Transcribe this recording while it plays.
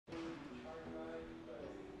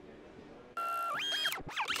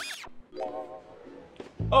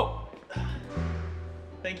Oh!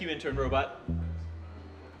 Thank you, intern robot.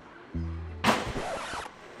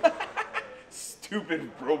 Stupid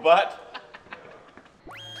robot.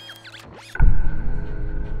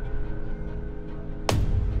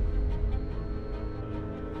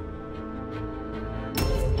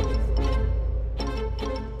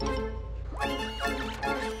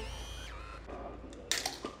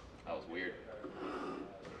 That was weird.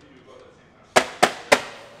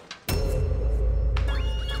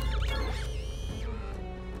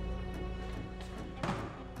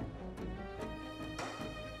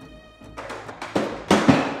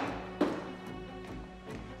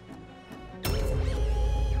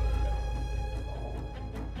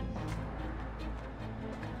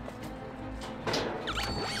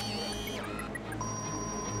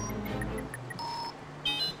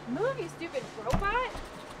 Move, you stupid robot!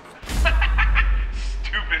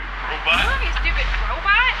 Stupid robot? Move, you stupid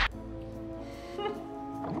robot!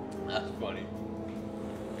 That's funny.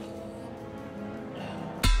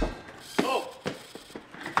 Oh!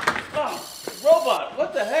 Oh! Robot!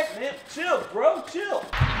 What the heck, man? Chill, bro, chill!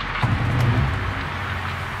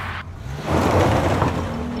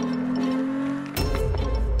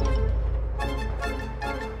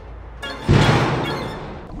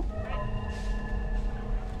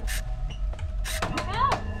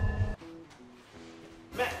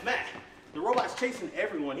 Matt, the robot's chasing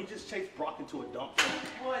everyone. He just chased Brock into a dump truck.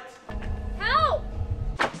 What? Help!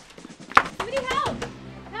 Somebody help!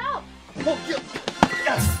 Help! Oh,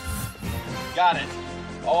 yes! Got it.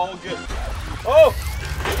 All good. Oh!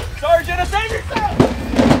 Sergeant, save yourself!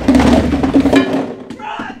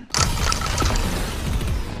 Run!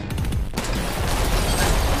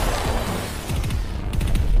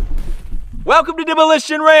 Welcome to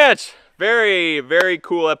Demolition Ranch! Very, very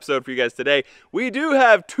cool episode for you guys today. We do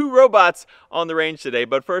have 2 robots on the range today,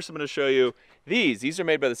 but first I'm going to show you these. These are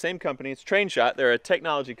made by the same company. It's Train Shot. They're a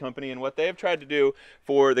technology company, and what they have tried to do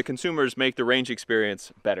for the consumers make the range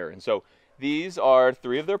experience better. And so these are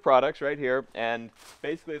 3 of their products right here, and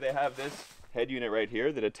basically they have this head unit right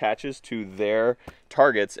here that attaches to their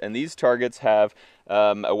targets, and these targets have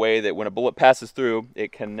a way that when a bullet passes through,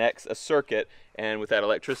 it connects a circuit, and with that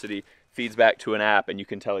electricity feeds back to an app, and you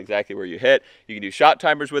can tell exactly where you hit. You can do shot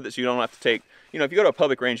timers with it, so you don't have to take, you know, if you go to a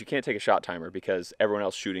public range, you can't take a shot timer because everyone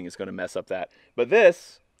else shooting is going to mess up that. But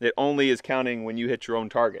this, it only is counting when you hit your own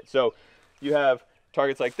target. So you have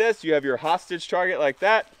targets like this, you have your hostage target like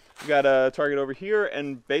that, you got a target over here,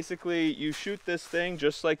 and basically you shoot this thing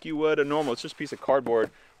just like you would a normal, it's just a piece of cardboard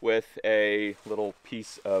with a little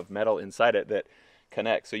piece of metal inside it that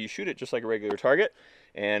connects. So you shoot it just like a regular target.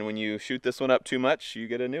 And when you shoot this one up too much, you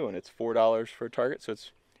get a new one. It's $4 for a target, so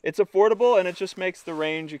it's affordable, and it just makes the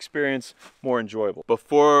range experience more enjoyable.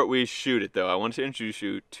 Before we shoot it, though, I want to introduce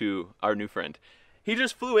you to our new friend. He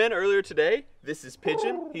just flew in earlier today. This is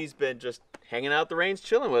Pigeon. He's been just hanging out the range,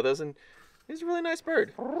 chilling with us, and he's a really nice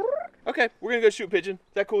bird. Okay, we're gonna go shoot Pigeon.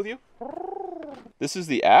 Is that cool with you? This is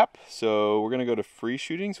the app, so we're gonna go to free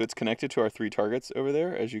shooting. So it's connected to our 3 targets over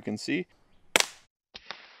there, as you can see.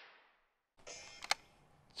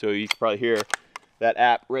 So you can probably hear that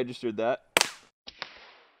app registered that.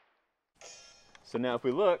 So now if we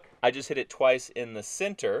look, I just hit it twice in the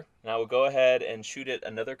center. Now we'll go ahead and shoot it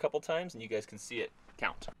another couple times and you guys can see it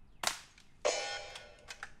count.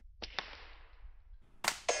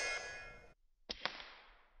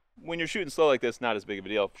 When you're shooting slow like this, not as big of a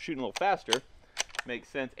deal. Shooting a little faster makes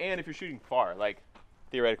sense. And if you're shooting far, like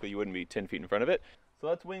theoretically you wouldn't be 10 feet in front of it. So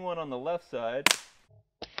let's wing one on the left side.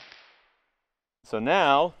 So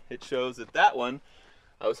now it shows that that one,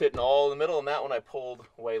 I was hitting all in the middle, and that one I pulled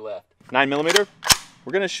way left. 9mm.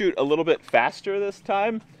 We're gonna shoot a little bit faster this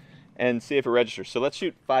time and see if it registers. So let's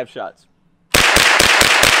shoot 5 shots.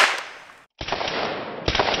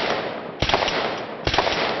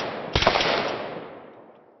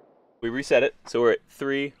 We reset it, so we're at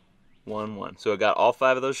 3, 1, 1. So I got all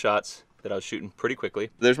 5 of those shots that I was shooting pretty quickly.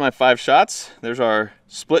 There's my 5 shots. There's our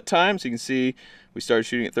split time. So you can see we started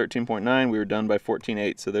shooting at 13.9. We were done by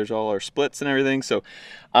 14.8. So there's all our splits and everything. So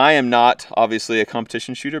I am not obviously a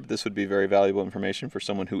competition shooter, but this would be very valuable information for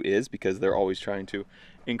someone who is, because they're always trying to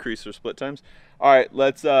increase their split times. All right,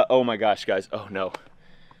 let's, oh my gosh, guys. Oh no.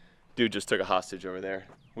 Dude just took a hostage over there.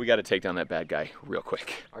 We got to take down that bad guy real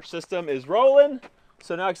quick. Our system is rolling.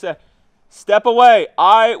 So now I say, step away.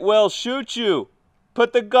 I will shoot you.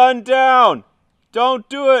 Put the gun down. Don't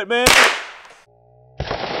do it, man.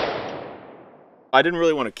 I didn't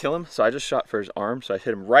really want to kill him, so I just shot for his arm. So I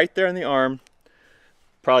hit him right there in the arm.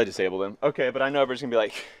 Probably disabled him. Okay, but I know everybody's gonna be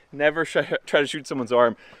like, never try to shoot someone's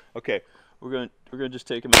arm. Okay, we're gonna just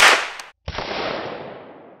take him out.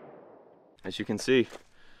 As you can see,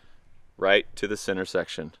 right to the center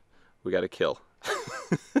section. We got to kill.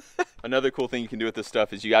 Another cool thing you can do with this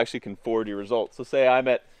stuff is you actually can forward your results. So say I'm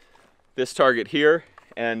at this target here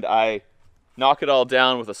and I knock it all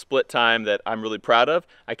down with a split time that I'm really proud of.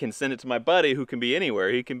 I can send it to my buddy who can be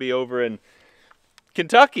anywhere. He can be over in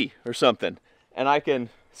Kentucky or something. And I can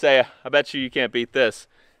say, I bet you can't beat this.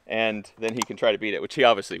 And then he can try to beat it, which he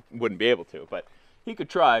obviously wouldn't be able to, but he could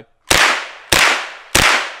try.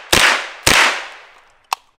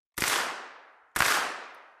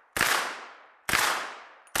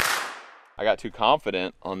 I got too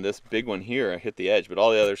confident on this big one here. I hit the edge, but all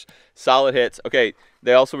the others, solid hits. Okay,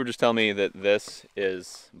 they also were just telling me that this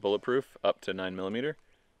is bulletproof up to 9mm.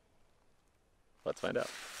 Let's find out.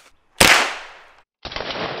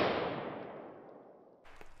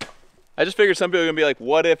 I just figured some people are gonna be like,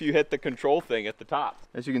 what if you hit the control thing at the top?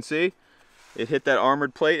 As you can see, it hit that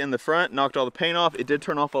armored plate in the front, knocked all the paint off. It did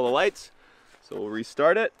turn off all the lights, so we'll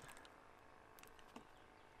restart it.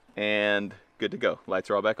 And good to go.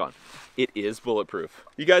 Lights are all back on. It is bulletproof.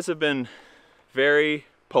 You guys have been very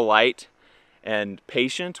polite and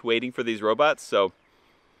patient waiting for these robots, so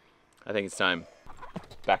I think it's time.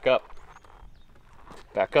 Back up.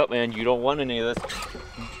 Back up, man. You don't want any of this.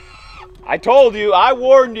 I told you, I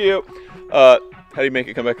warned you. How do you make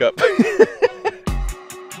it come back up?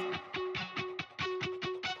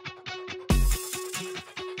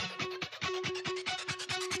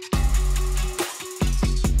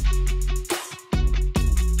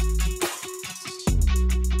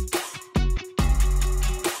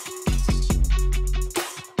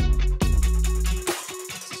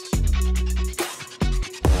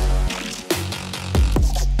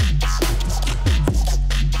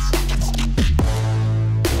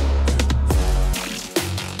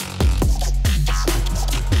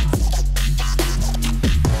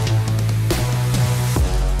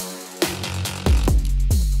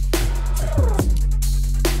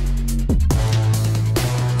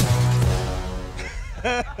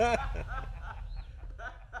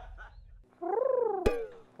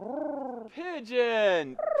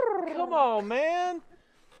 Pigeon! Come on, man!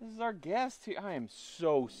 This is our guest here. I am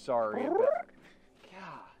so sorry about it.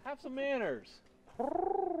 God, have some manners.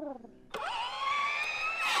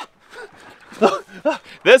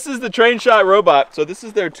 This is the Train Shot robot. So this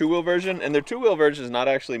is their two-wheel version, and their two-wheel version is not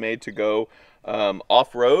actually made to go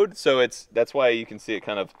off-road. So that's why you can see it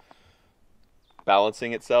kind of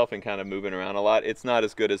balancing itself and kind of moving around a lot. It's not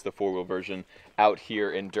as good as the four-wheel version out here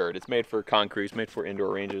in dirt. It's made for concrete, it's made for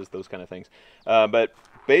indoor ranges, those kind of things. But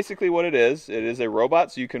basically what it is a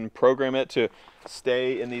robot, so you can program it to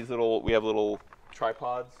stay in these little, we have little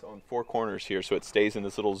tripods on four corners here, so it stays in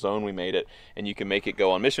this little zone we made it, and you can make it go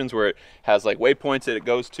on missions where it has like waypoints that it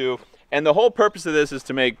goes to. And the whole purpose of this is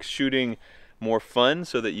to make shooting more fun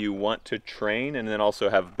so that you want to train and then also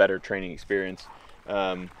have better training experience.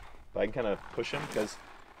 I can kind of push him, because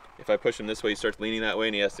if I push him this way, he starts leaning that way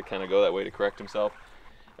and he has to kind of go that way to correct himself.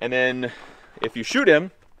 And then if you shoot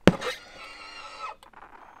him,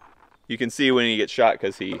 you can see when he gets shot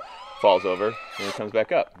because he falls over and he comes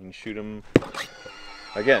back up. You can shoot him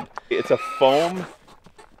again. It's a foam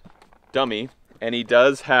dummy, and he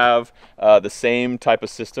does have the same type of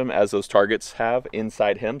system as those targets have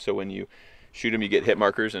inside him. So when you shoot him, you get hit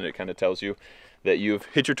markers, and it kind of tells you that you've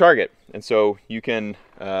hit your target. And so you can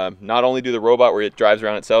not only do the robot where it drives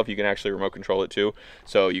around itself, you can actually remote control it too.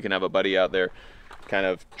 So you can have a buddy out there kind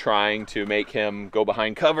of trying to make him go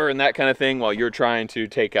behind cover and that kind of thing while you're trying to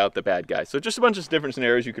take out the bad guy. So just a bunch of different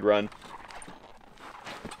scenarios you could run.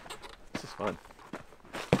 This is fun.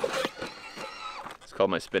 It's called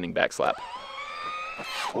my spinning back slap.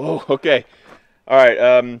 Oh, okay. All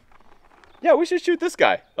right. Yeah, we should shoot this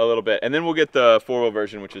guy a little bit, and then we'll get the four-wheel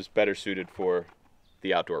version, which is better suited for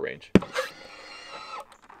the outdoor range.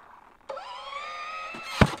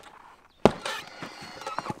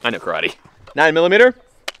 I know karate. 9mm,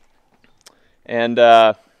 and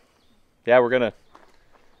yeah, we're gonna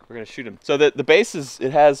shoot him. So the base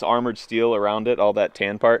it has armored steel around it, all that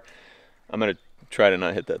tan part. I'm gonna try to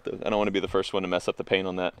not hit that though. I don't want to be the first one to mess up the paint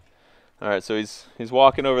on that. All right, so he's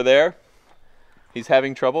walking over there. He's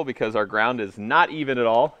having trouble because our ground is not even at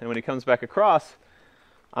all. And when he comes back across,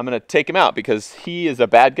 I'm going to take him out because he is a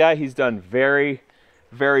bad guy. He's done very,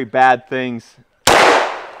 very bad things.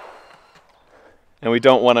 And we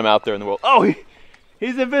don't want him out there in the world. Oh,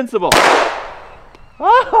 he's invincible.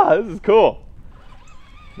 Ah, this is cool.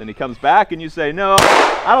 Then he comes back and you say, no,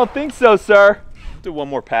 I don't think so, sir. Do one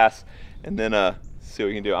more pass and then see what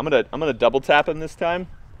we can do. I'm gonna double tap him this time.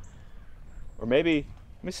 Or maybe...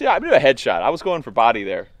 Let me see, I'm gonna do a headshot. I was going for body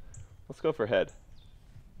there. Let's go for head.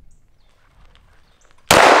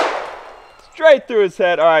 Straight through his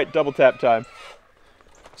head. All right, double tap time.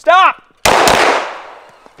 Stop!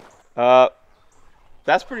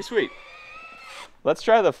 That's pretty sweet. Let's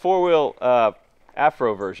try the four-wheel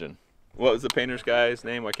Afro version. What was the painter's guy's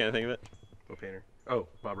name? Why can't I think of it? What painter? Oh,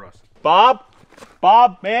 Bob Ross. Bob?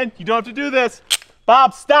 Bob, man, you don't have to do this.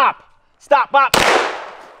 Bob, stop! Stop, Bob!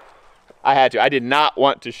 I had to. I did not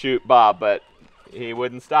want to shoot Bob, but he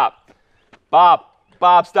wouldn't stop. Bob,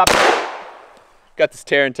 stop. Got this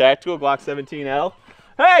Terran Tactical Glock 17L.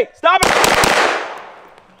 Hey, stop it!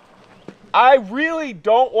 I really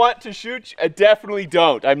don't want to shoot you. I definitely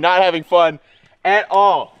don't. I'm not having fun at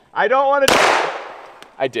all. I don't want to.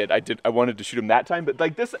 I did. I wanted to shoot him that time, but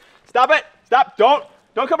like this. Stop it! Stop! Don't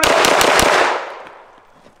come in.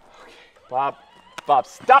 Okay, Bob,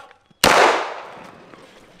 stop!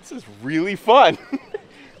 This is really fun.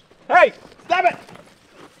 Hey, stop it!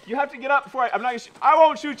 You have to get up before I'm not gonna shoot. I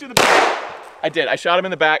won't shoot you in the back. I did. I shot him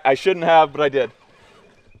in the back. I shouldn't have, but I did.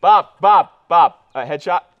 Bob.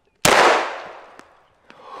 Headshot.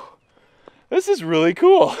 This is really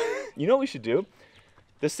cool. You know what we should do?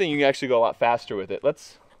 This thing, you can actually go a lot faster with it.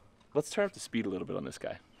 Let's turn up the speed a little bit on this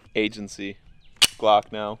guy. Agency.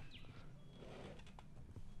 Glock now.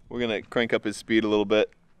 We're gonna crank up his speed a little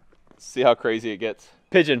bit. See how crazy it gets.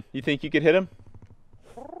 Pigeon, you think you could hit him?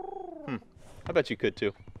 I bet you could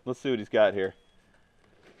too. Let's see what he's got here.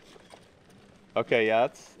 Okay, yeah,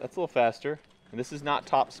 that's a little faster. And this is not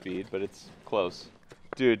top speed, but it's close.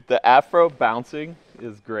 Dude, the Afro bouncing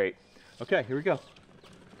is great. Okay, here we go.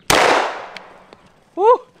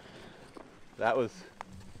 Woo! That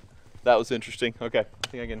was interesting. Okay, I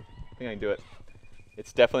think I can do it.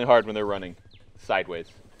 It's definitely hard when they're running sideways.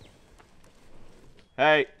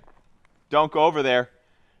 Hey, don't go over there.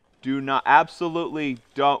 Do not, absolutely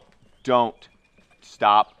don't.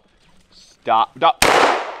 Stop.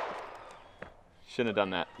 Shouldn't have done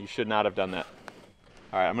that. You should not have done that.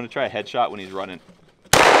 All right, I'm gonna try a headshot when he's running.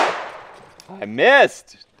 I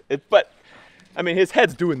missed. But, I mean, his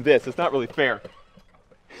head's doing this. It's not really fair.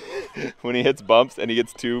 When he hits bumps and he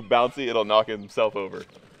gets too bouncy, it'll knock himself over.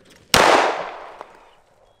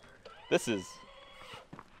 This is...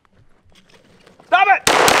 Stop it!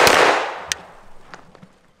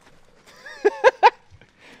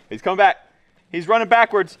 He's coming back. He's running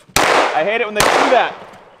backwards. I hate it when they do that.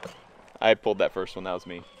 I pulled that first one. That was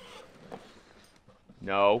me.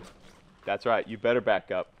 No. That's right. You better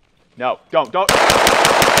back up. No, don't.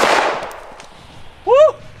 Woo!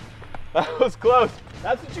 That was close.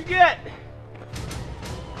 That's what you get.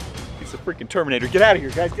 He's a freaking Terminator. Get out of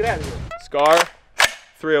here, guys. Get out of here. Scar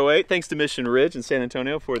 308. Thanks to Mission Ridge in San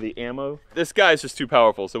Antonio for the ammo. This guy's just too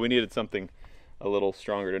powerful, so we needed something a little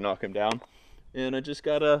stronger to knock him down. And I just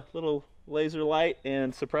got a little laser light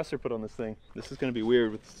and suppressor put on this thing. This is going to be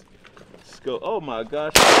weird with scope. Oh my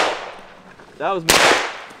gosh. That was me.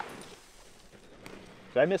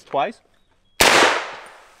 Did I miss twice?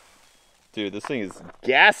 Dude, this thing is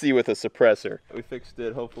gassy with a suppressor. We fixed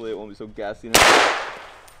it. Hopefully it won't be so gassy now.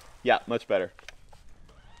 Yeah, much better.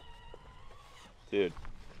 Dude.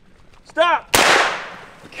 Stop!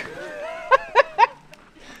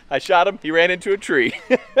 I shot him. He ran into a tree.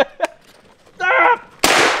 Stop!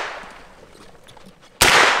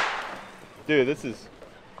 Dude, this is...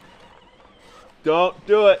 Don't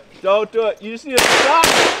do it. Don't do it. You just need to stop.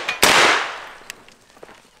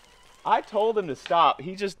 I told him to stop.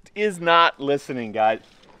 He just is not listening, guys.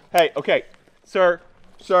 Hey, okay. Sir,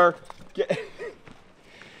 get...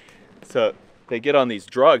 So, they get on these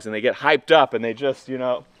drugs and they get hyped up and they just, you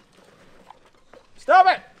know... Stop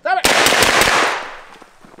it! Stop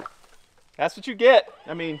it! That's what you get.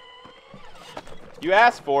 I mean, you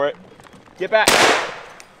asked for it. Get back.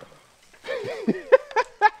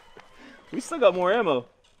 We still got more ammo.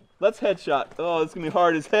 Let's headshot. Oh, it's gonna be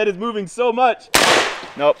hard. His head is moving so much.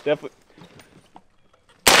 Nope, definitely.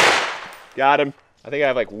 Got him. I think I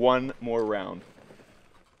have like one more round.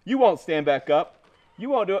 You won't stand back up. You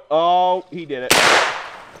won't do it. Oh, he did it.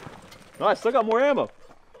 No, I still got more ammo.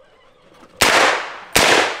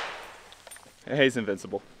 He's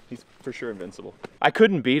invincible. He's for sure invincible. I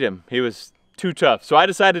couldn't beat him. He was too tough. So I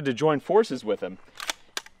decided to join forces with him.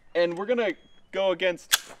 And we're gonna go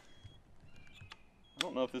against... I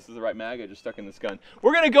don't know if this is the right mag. I just stuck in this gun.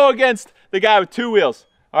 We're gonna go against the guy with two wheels.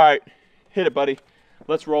 All right, hit it, buddy.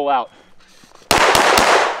 Let's roll out.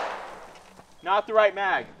 Not the right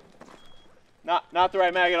mag. Not the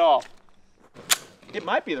right mag at all. It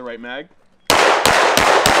might be the right mag.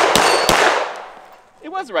 It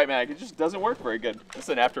was the right mag. It just doesn't work very good. This is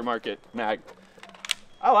an aftermarket mag.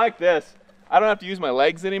 I like this. I don't have to use my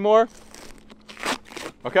legs anymore.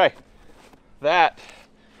 Okay, that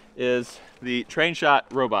is the train shot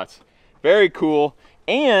robots. Very cool.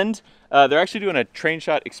 And they're actually doing a train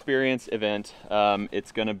shot experience event.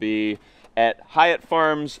 It's going to be at Hyatt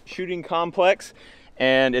Farms Shooting Complex,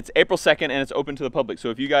 and it's April 2nd, and it's open to the public. So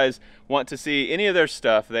if you guys want to see any of their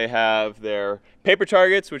stuff, they have their paper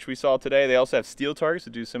targets, which we saw today. They also have steel targets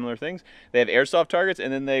that do similar things. They have airsoft targets,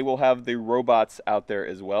 and then they will have the robots out there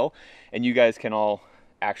as well. And you guys can all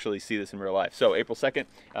actually see this in real life. So April 2nd,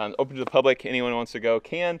 open to the public. Anyone who wants to go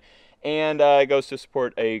can. And it goes to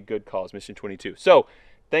support a good cause, Mission 22. So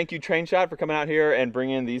thank you, Train Shot, for coming out here and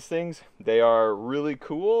bringing in these things. They are really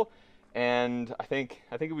cool. And I think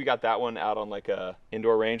if we got that one out on like a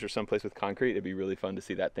indoor range or someplace with concrete, it'd be really fun to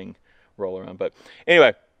see that thing roll around. But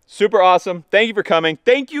anyway, super awesome. Thank you for coming.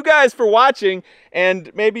 Thank you guys for watching.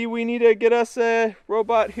 And maybe we need to get us a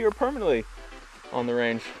robot here permanently on the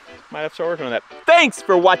range. Might have to start working on that. Thanks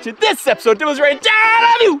for watching this episode of Demo's Ranch.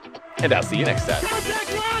 I love you. And I'll see you next time.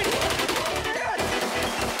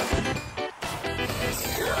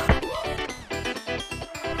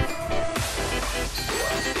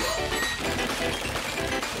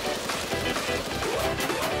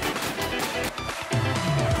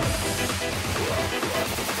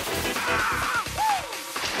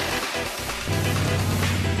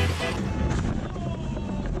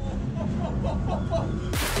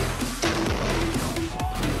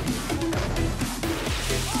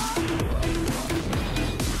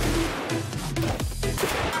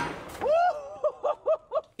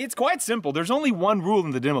 It's quite simple. There's only one rule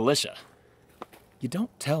in the demolition. You don't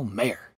tell Mayor.